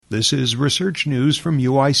This is Research News from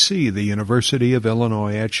UIC, the University of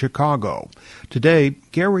Illinois at Chicago. Today,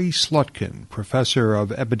 Gary Slutkin, professor of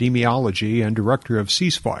epidemiology and director of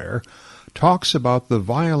Ceasefire, talks about the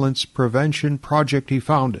violence prevention project he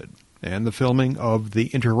founded and the filming of The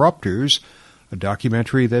Interrupters, a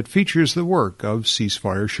documentary that features the work of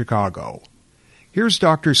Ceasefire Chicago. Here's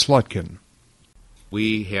Dr. Slutkin.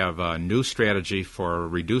 We have a new strategy for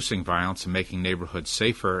reducing violence and making neighborhoods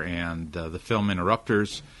safer, and the film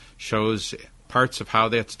Interrupters shows parts of how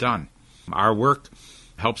that's done. Our work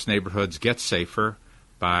helps neighborhoods get safer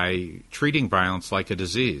by treating violence like a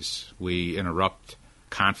disease. We interrupt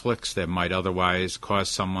conflicts that might otherwise cause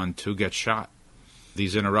someone to get shot.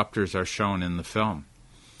 These interrupters are shown in the film.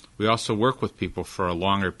 We also work with people for a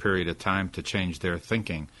longer period of time to change their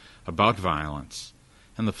thinking about violence,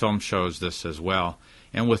 and the film shows this as well.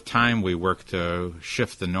 And with time, we work to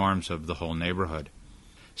shift the norms of the whole neighborhood.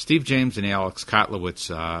 Steve James and Alex Kotlowitz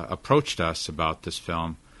approached us about this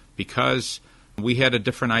film because we had a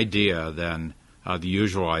different idea than the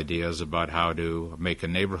usual ideas about how to make a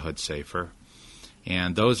neighborhood safer.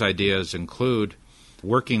 And those ideas include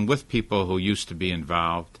working with people who used to be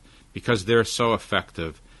involved because they're so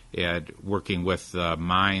effective at working with the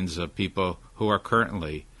minds of people who are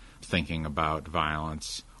currently thinking about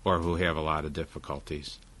violence or who have a lot of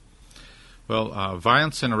difficulties. Well,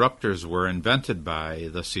 violence interrupters were invented by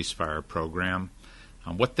the Ceasefire program.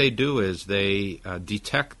 What they do is they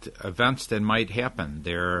detect events that might happen.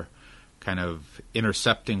 They're kind of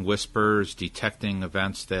intercepting whispers, detecting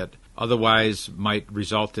events that otherwise might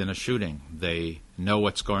result in a shooting. They know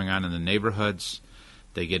what's going on in the neighborhoods.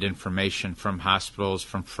 They get information from hospitals,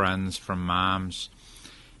 from friends, from moms.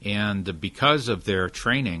 And because of their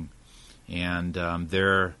training and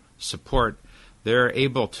their support, they're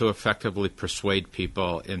able to effectively persuade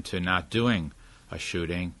people into not doing a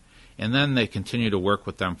shooting, and then they continue to work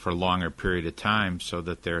with them for a longer period of time so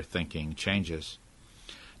that their thinking changes.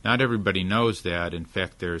 Not everybody knows that. In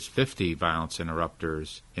fact, there's 50 violence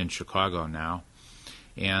interrupters in Chicago now,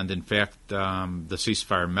 and in fact, the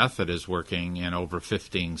ceasefire method is working in over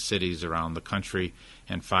 15 cities around the country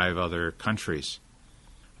and 5 other countries.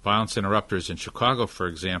 Violence interrupters in Chicago, for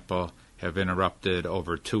example, have interrupted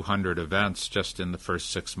over 200 events just in the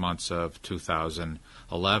first 6 months of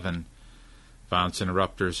 2011. Violence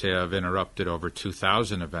interrupters have interrupted over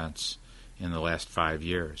 2,000 events in the last 5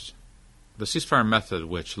 years. The ceasefire method,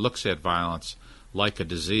 which looks at violence like a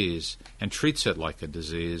disease and treats it like a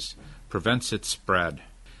disease, prevents its spread.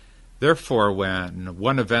 Therefore, when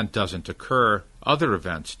one event doesn't occur, other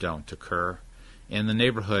events don't occur, and the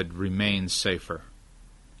neighborhood remains safer.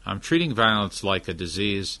 Treating violence like a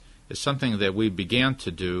disease is something that we began to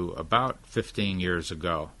do about 15 years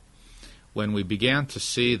ago, when we began to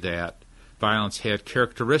see that violence had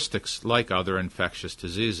characteristics like other infectious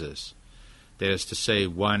diseases. That is to say,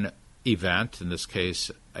 one event, in this case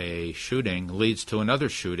a shooting, leads to another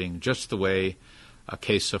shooting, just the way a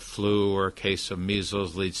case of flu or a case of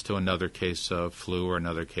measles leads to another case of flu or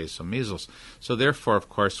another case of measles. So therefore, of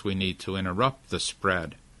course, we need to interrupt the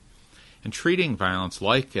spread. And treating violence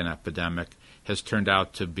like an epidemic has turned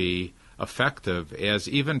out to be effective, as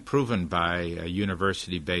even proven by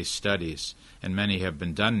university-based studies, and many have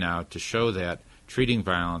been done now to show that treating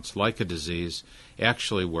violence like a disease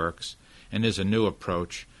actually works and is a new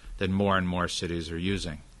approach that more and more cities are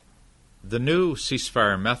using. The new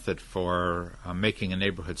ceasefire method for making a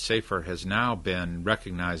neighborhood safer has now been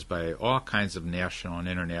recognized by all kinds of national and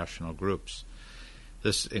international groups.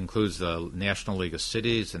 This includes the National League of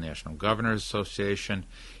Cities, the National Governors Association,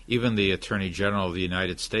 even the Attorney General of the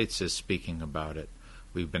United States is speaking about it.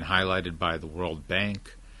 We've been highlighted by the World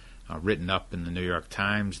Bank, written up in the New York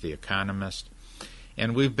Times, The Economist,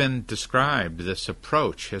 and we've been described, this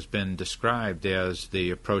approach has been described as the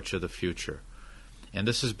approach of the future. And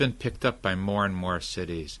this has been picked up by more and more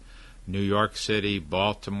cities. New York City,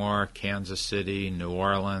 Baltimore, Kansas City, New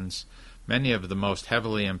Orleans, many of the most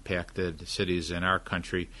heavily impacted cities in our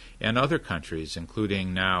country and other countries,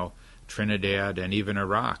 including now Trinidad and even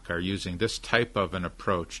Iraq, are using this type of an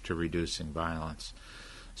approach to reducing violence.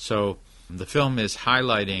 So the film is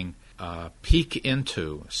highlighting a peek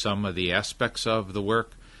into some of the aspects of the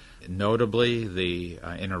work, notably the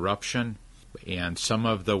interruption and some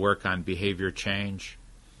of the work on behavior change.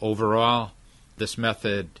 Overall, this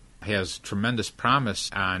method has tremendous promise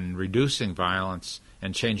on reducing violence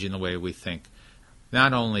and changing the way we think,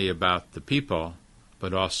 not only about the people,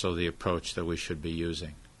 but also the approach that we should be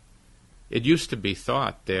using. It used to be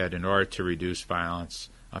thought that in order to reduce violence,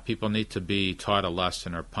 people need to be taught a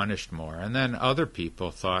lesson or punished more. And then other people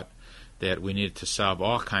thought that we needed to solve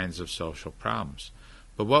all kinds of social problems.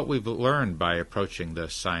 But what we've learned by approaching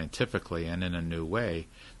this scientifically and in a new way,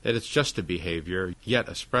 that it's just a behavior, yet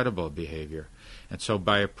a spreadable behavior. And so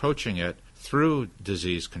by approaching it through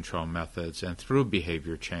disease control methods and through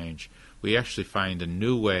behavior change, we actually find a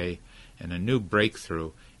new way and a new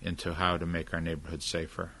breakthrough into how to make our neighborhoods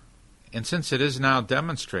safer. And since it is now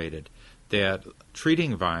demonstrated that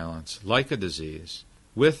treating violence like a disease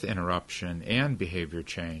with interruption and behavior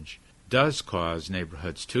change does cause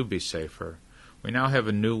neighborhoods to be safer, we now have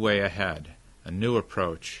a new way ahead, a new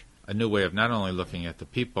approach, a new way of not only looking at the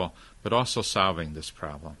people, but also solving this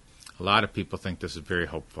problem. A lot of people think this is very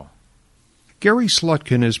hopeful. Gary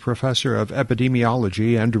Slutkin is professor of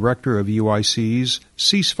epidemiology and director of UIC's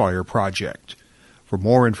Ceasefire Project. For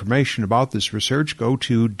more information about this research, go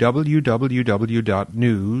to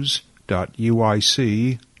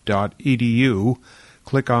www.news.uic.edu,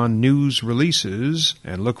 click on News Releases,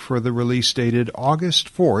 and look for the release dated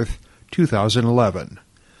August 4th, 2011.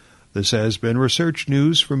 This has been Research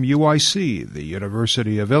News from UIC, the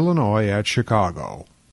University of Illinois at Chicago.